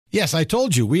Yes, I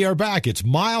told you, we are back. It's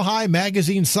Mile High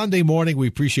Magazine Sunday morning. We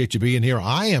appreciate you being here.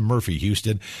 I am Murphy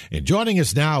Houston, and joining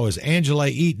us now is Angela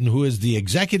Eaton, who is the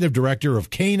Executive Director of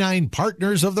Canine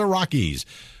Partners of the Rockies.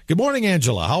 Good morning,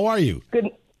 Angela. How are you?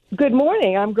 Good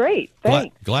morning. I'm great.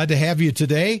 Thanks. Glad to have you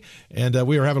today. And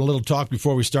we were having a little talk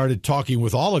before we started talking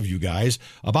with all of you guys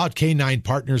about Canine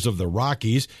Partners of the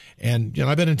Rockies. And,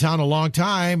 I've been in town a long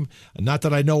time. Not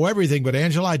that I know everything, but,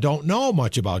 Angela, I don't know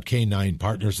much about Canine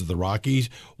Partners of the Rockies.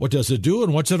 What does it do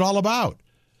and what's it all about?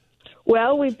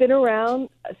 Well, we've been around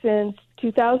since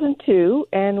 2002,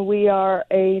 and we are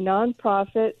a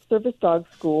nonprofit service dog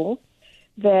school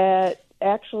that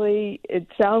actually,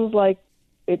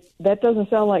 that doesn't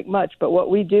sound like much, but what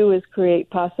we do is create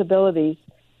possibilities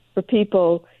for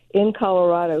people in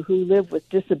Colorado who live with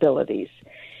disabilities.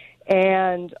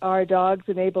 And our dogs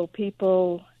enable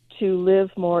people to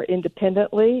live more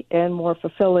independently and more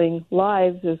fulfilling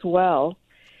lives as well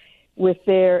with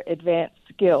their advanced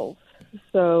skills.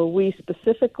 So we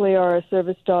specifically are a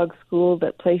service dog school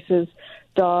that places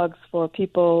dogs for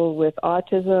people with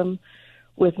autism,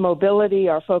 with mobility.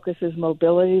 Our focus is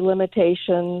mobility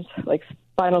limitations, like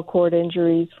spinal cord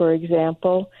injuries, for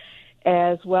example,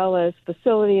 as well as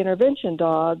facility intervention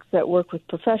dogs that work with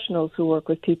professionals who work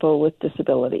with people with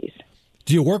disabilities.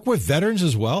 Do you work with veterans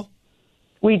as well?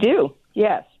 We do,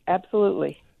 yes,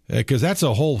 absolutely. Because that's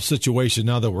a whole situation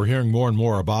now that we're hearing more and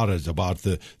more about it, about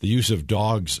the use of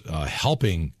dogs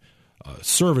helping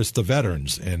service the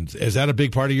veterans. And is that a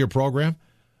big part of your program?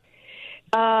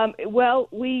 Well,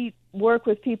 we work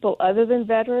with people other than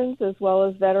veterans as well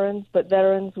as veterans, but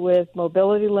veterans with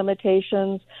mobility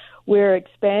limitations. We're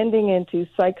expanding into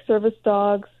psych service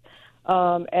dogs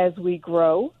as we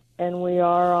grow, and we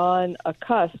are on a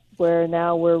cusp where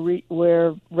now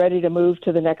we're ready to move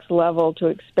to the next level to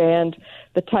expand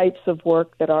the types of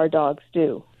work that our dogs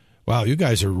do. Wow, you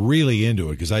guys are really into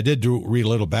it, because I did read a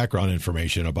little background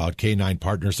information about Canine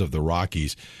Partners of the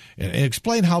Rockies. And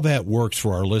explain how that works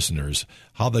for our listeners,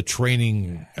 how the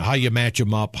training, how you match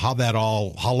them up, how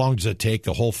long does it take,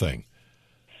 the whole thing?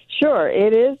 Sure,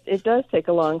 it is. It does take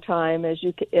a long time, as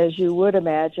you would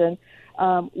imagine.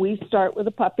 We start with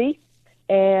a puppy,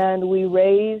 and we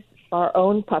raise our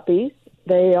own puppies.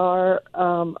 They are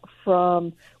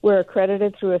we're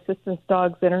accredited through Assistance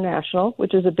Dogs International,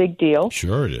 which is a big deal.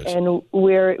 Sure it is. And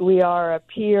we are a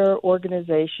peer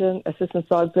organization, Assistance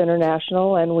Dogs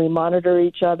International, and we monitor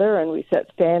each other and we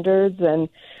set standards,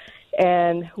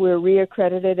 and we're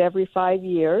reaccredited every 5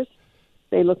 years.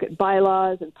 They look at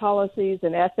bylaws and policies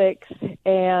and ethics,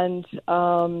 and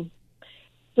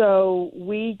so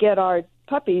we get our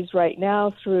puppies right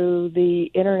now through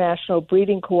the International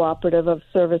Breeding Cooperative of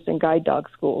Service and Guide Dog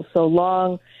Schools.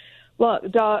 So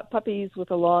puppies with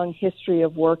a long history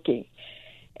of working.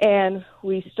 And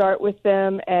we start with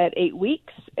them at 8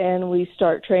 weeks, and we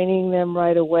start training them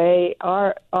right away.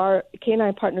 Our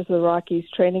Canine Partners of the Rockies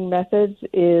training methods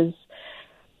is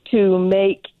to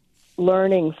make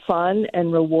learning fun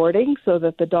and rewarding so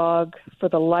that the dog, for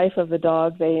the life of the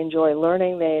dog, they enjoy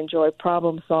learning, they enjoy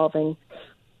problem solving.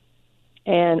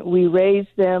 And we raise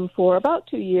them for about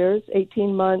 2 years,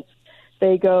 18 months.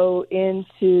 They go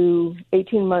into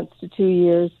 18 months to 2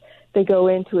 years. They go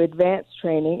into advanced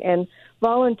training, and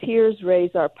volunteers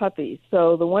raise our puppies.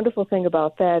 So the wonderful thing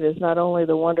about that is not only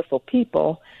the wonderful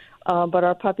people, but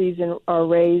our puppies are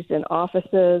raised in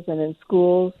offices and in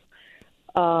schools.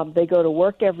 They go to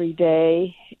work every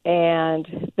day,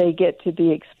 and they get to be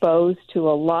exposed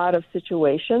to a lot of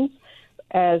situations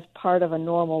as part of a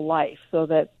normal life, so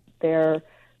that they're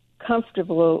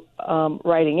comfortable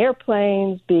riding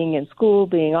airplanes, being in school,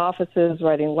 being offices,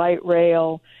 riding light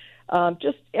rail,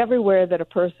 just everywhere that a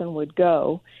person would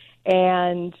go.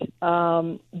 And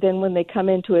then when they come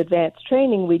into advanced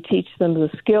training, we teach them the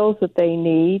skills that they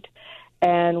need,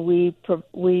 and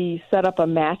we set up a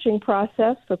matching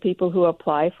process for people who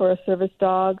apply for a service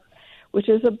dog, which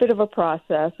is a bit of a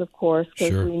process, of course,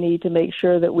 because we need to make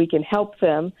sure that we can help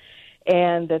them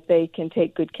and that they can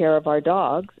take good care of our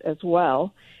dogs as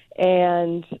well.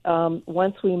 And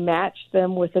once we match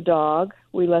them with a dog,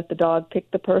 we let the dog pick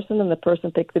the person and the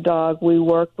person pick the dog. We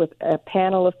work with a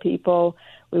panel of people.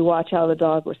 We watch how the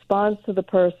dog responds to the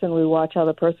person. We watch how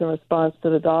the person responds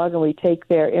to the dog, and we take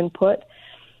their input.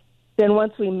 Then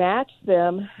once we match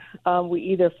them, we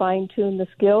either fine-tune the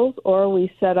skills or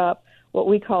we set up what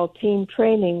we call team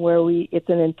training, where it's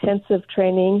an intensive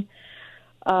training,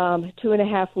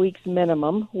 2.5 weeks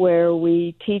minimum, where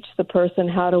we teach the person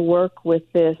how to work with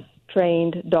this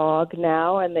trained dog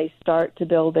now, and they start to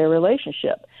build their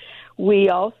relationship. We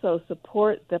also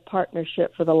support the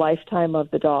partnership for the lifetime of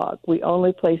the dog. We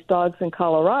only place dogs in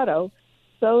Colorado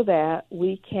so that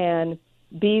we can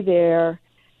be there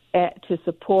to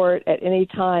support at any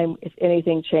time if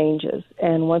anything changes.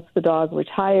 And once the dog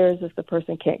retires, if the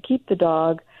person can't keep the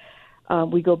dog,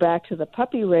 we go back to the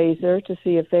puppy raiser to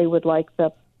see if they would like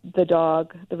the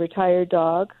dog, the retired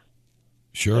dog,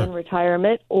 sure, in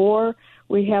retirement, or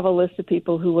we have a list of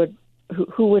people who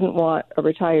wouldn't want a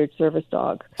retired service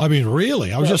dog. I mean,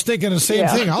 really? I was just thinking the same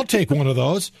thing. I'll take one of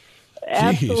those.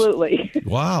 Absolutely.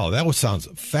 Wow, that sounds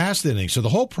fascinating. So the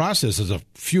whole process is a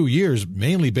few years,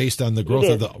 mainly based on the growth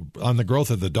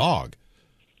of the dog.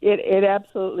 It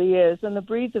absolutely is. And the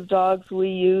breeds of dogs we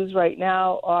use right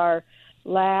now are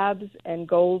Labs and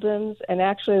Goldens, and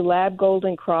actually Lab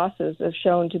Golden crosses have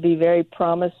shown to be very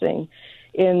promising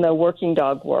in the working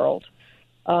dog world.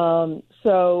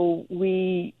 So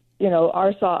we,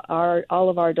 all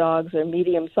of our dogs are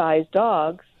medium-sized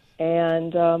dogs,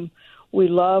 and we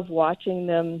love watching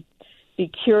them be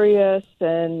curious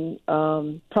and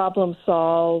problem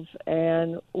solve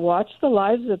and watch the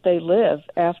lives that they live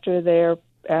after they're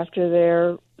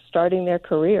starting their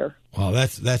career. Well,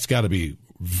 that's got to be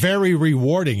very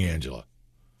rewarding, Angela.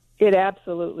 It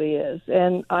absolutely is.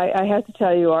 And I have to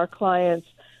tell you, our clients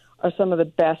are some of the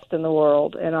best in the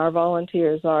world, and our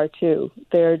volunteers are too.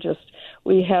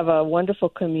 We have a wonderful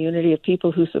community of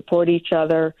people who support each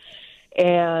other.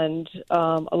 And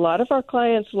a lot of our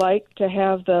clients like to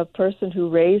have the person who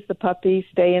raised the puppy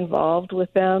stay involved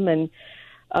with them and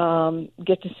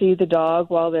get to see the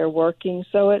dog while they're working.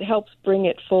 So it helps bring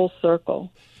it full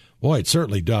circle. Boy, it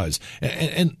certainly does.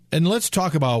 And let's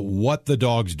talk about what the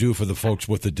dogs do for the folks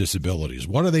with the disabilities.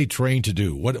 What are they trained to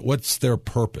do? What's their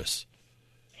purpose?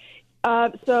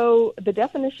 So the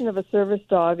definition of a service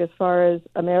dog, as far as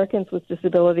Americans with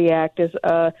Disability Act, is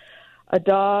a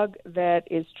dog that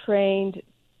is trained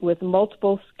with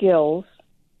multiple skills,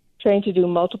 trained to do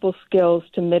multiple skills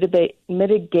to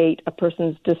mitigate a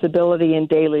person's disability in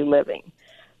daily living.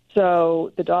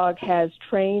 So the dog has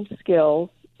trained skills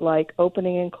like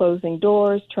opening and closing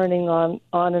doors, turning on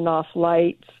and off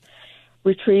lights,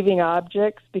 retrieving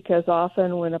objects, because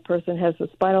often when a person has a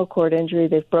spinal cord injury,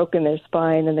 they've broken their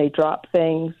spine and they drop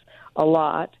things a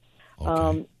lot.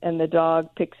 Okay. And the dog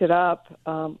picks it up.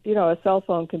 A cell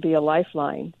phone can be a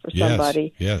lifeline for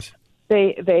somebody. Yes.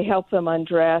 They help them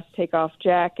undress, take off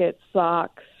jackets,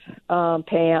 socks,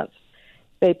 pants.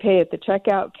 They pay at the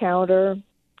checkout counter.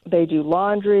 They do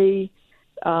laundry.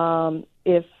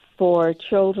 If for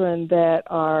children that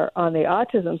are on the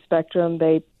autism spectrum,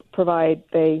 they provide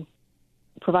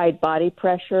body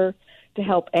pressure to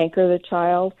help anchor the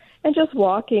child. And just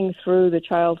walking through, the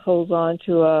child holds on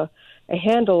to a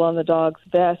handle on the dog's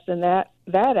vest, and that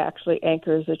actually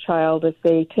anchors a child if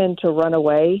they tend to run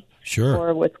away. Sure.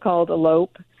 Or what's called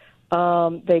elope.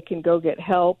 They can go get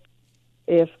help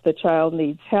if the child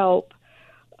needs help.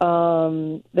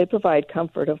 They provide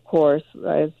comfort, of course,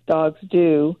 as dogs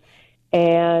do,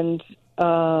 and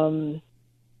they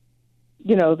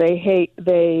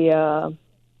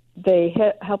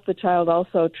help the child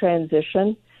also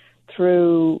transition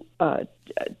through.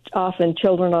 Often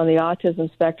children on the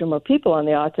autism spectrum or people on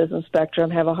the autism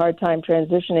spectrum have a hard time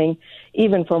transitioning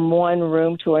even from one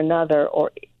room to another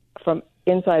or from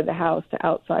inside the house to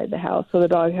outside the house. So the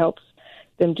dog helps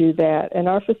them do that. And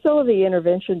our facility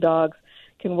intervention dogs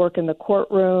can work in the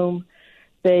courtroom.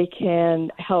 They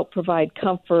can help provide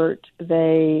comfort.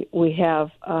 We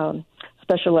have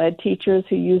special ed teachers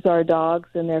who use our dogs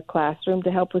in their classroom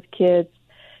to help with kids.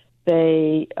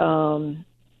 They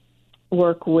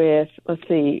work with,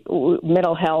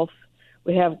 mental health.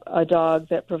 We have a dog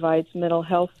that provides mental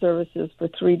health services for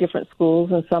 3 different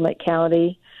schools in Summit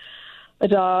County. A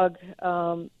dog,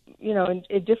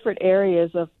 in different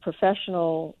areas of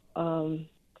professional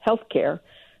health care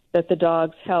that the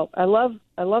dogs help. I love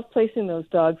placing those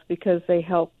dogs because they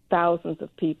help thousands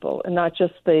of people, and not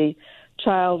just the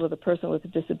child or the person with a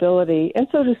disability, and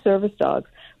so do service dogs,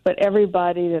 but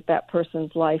everybody that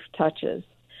person's life touches.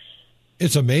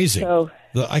 It's amazing. So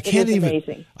I can't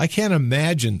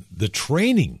imagine the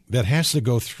training that has to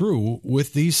go through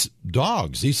with these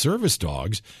dogs, these service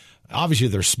dogs. Obviously,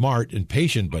 they're smart and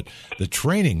patient, but the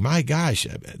training, my gosh,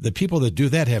 the people that do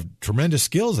that have tremendous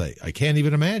skills. I can't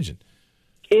even imagine.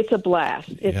 It's a blast.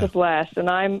 It's a blast, and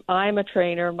I'm a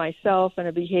trainer myself and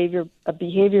a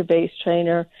behavior-based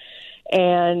trainer,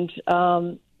 and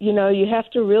you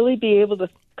have to really be able to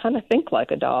kind of think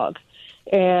like a dog.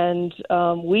 And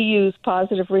we use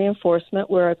positive reinforcement.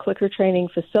 We're a clicker training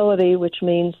facility, which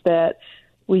means that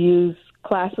we use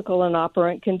classical and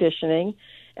operant conditioning,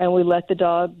 and we let the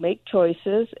dog make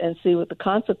choices and see what the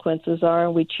consequences are,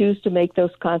 and we choose to make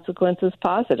those consequences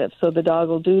positive. So the dog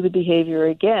will do the behavior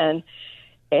again,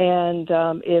 And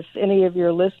if any of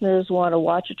your listeners want to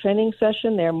watch a training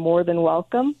session, they're more than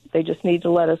welcome. They just need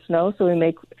to let us know so we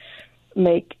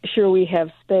make sure we have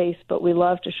space. But we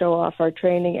love to show off our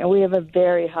training, and we have a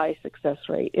very high success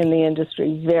rate in the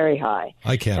industry, very high.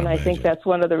 I can't And imagine. I think that's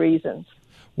one of the reasons.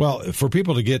 Well, for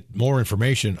people to get more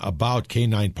information about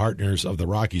Canine Partners of the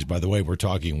Rockies, by the way, we're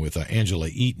talking with Angela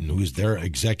Eaton, who's their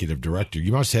executive director.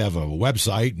 You must have a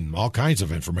website and all kinds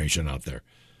of information out there.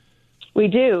 We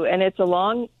do, and it's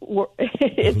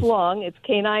it's long. It's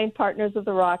Canine Partners of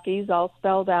the Rockies, all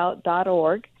spelled out,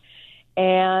 .org.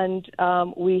 And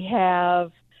we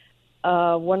have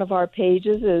one of our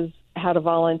pages is how to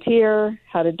volunteer,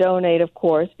 how to donate, of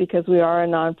course, because we are a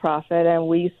nonprofit, and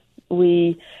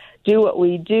we do what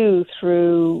we do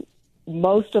through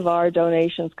most of our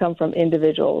donations come from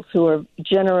individuals who are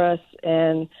generous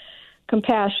and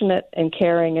compassionate and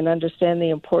caring and understand the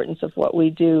importance of what we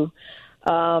do.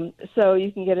 So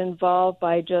you can get involved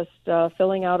by just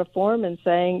filling out a form and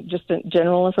saying just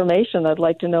general information. I'd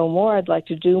like to know more. I'd like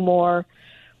to do more.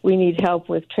 We need help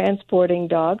with transporting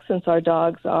dogs since our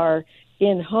dogs are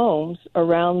in homes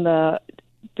around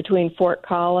between Fort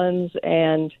Collins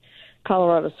and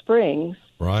Colorado Springs.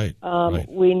 Right.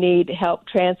 We need help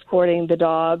transporting the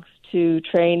dogs to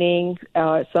training,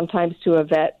 sometimes to a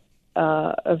vet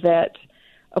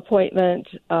appointment.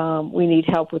 We need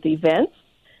help with events.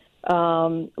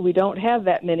 We don't have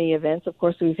that many events. Of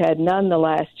course, we've had none the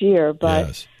last year, but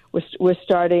Yes. we're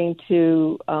starting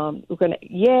to. We're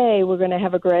going to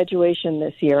have a graduation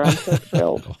this year. I'm so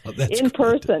thrilled Well, that's in great.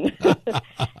 person,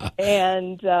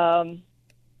 and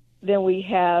then we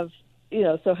have.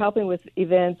 So helping with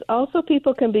events. Also,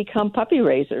 people can become puppy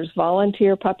raisers,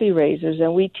 volunteer puppy raisers,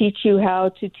 and we teach you how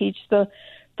to teach the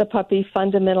puppy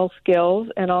fundamental skills.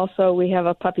 And also, we have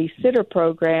a puppy sitter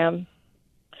program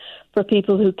for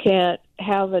people who can't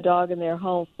have a dog in their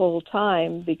home full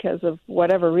time because of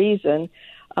whatever reason,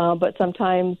 but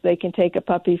sometimes they can take a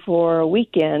puppy for a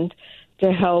weekend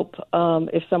to help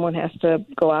if someone has to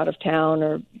go out of town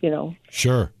or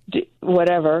Sure.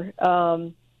 whatever.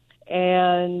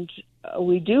 And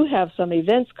we do have some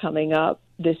events coming up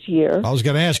this year. I was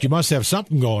going to ask, you must have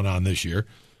something going on this year.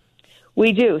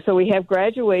 We do. So we have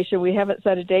graduation. We haven't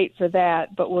set a date for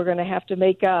that, but we're going to have to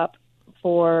make up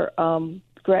for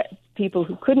people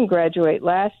who couldn't graduate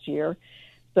last year.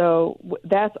 So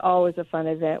that's always a fun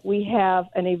event. We have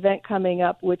an event coming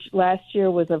up, which last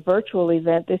year was a virtual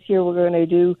event. This year we're going to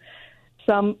do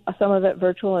some of it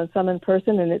virtual and some in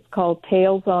person, and it's called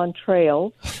Tales on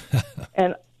Trails.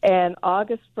 And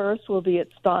August 1st will be at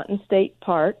Staunton State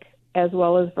Park, as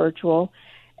well as virtual.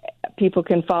 People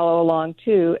can follow along,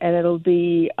 too, and it'll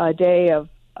be a day of,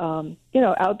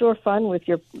 outdoor fun with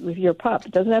your pup.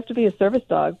 It doesn't have to be a service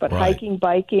dog, but Right. hiking,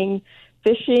 biking,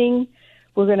 fishing.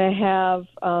 We're going to have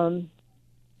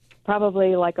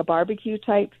probably like a barbecue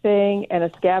type thing and a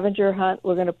scavenger hunt.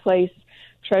 We're going to place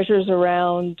treasures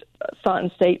around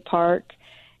Staunton State Park.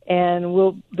 And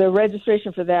the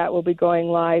registration for that will be going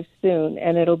live soon,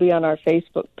 and it'll be on our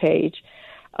Facebook page.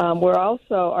 We're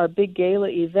also, our big gala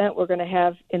event, we're going to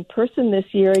have in person this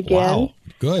year again. Wow,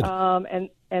 good.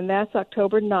 And that's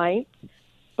October 9th.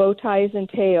 Bow Ties and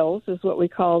Tails is what we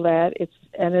call that.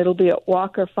 And it'll be at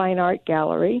Walker Fine Art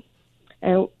Gallery.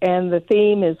 And the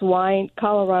theme is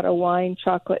Colorado wine,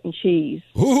 chocolate, and cheese.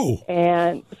 Ooh.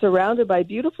 And surrounded by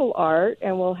beautiful art,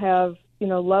 and we'll have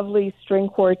lovely string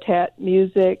quartet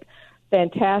music,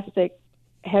 fantastic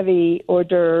heavy hors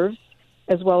d'oeuvres,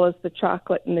 as well as the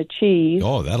chocolate and the cheese.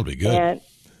 Oh, that'll be good. And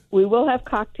we will have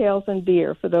cocktails and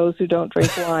beer for those who don't drink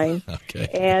wine. Okay.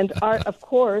 And of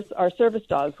course, our service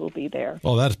dogs will be there.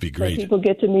 Oh, that'd be So great. people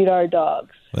get to meet our dogs.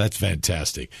 That's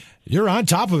fantastic. You're on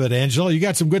top of it, Angela. You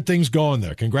got some good things going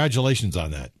there. Congratulations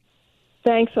on that.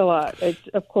 Thanks a lot.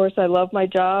 Of course, I love my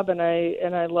job, and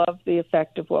I love the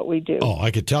effect of what we do. Oh,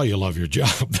 I could tell you love your job.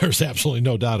 There's absolutely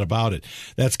no doubt about it.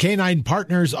 That's Canine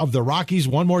Partners of the Rockies.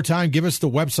 One more time, give us the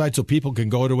website so people can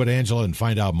go to it, Angela, and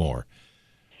find out more.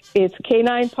 It's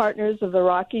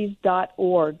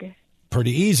caninepartnersoftherockies.org.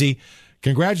 Pretty easy.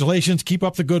 Congratulations. Keep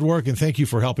up the good work, and thank you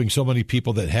for helping so many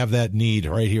people that have that need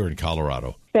right here in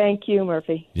Colorado. Thank you,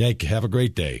 Murphy. Yeah, have a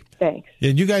great day. Thanks.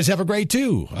 And you guys have a great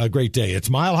day. It's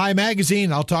Mile High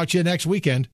Magazine. I'll talk to you next weekend.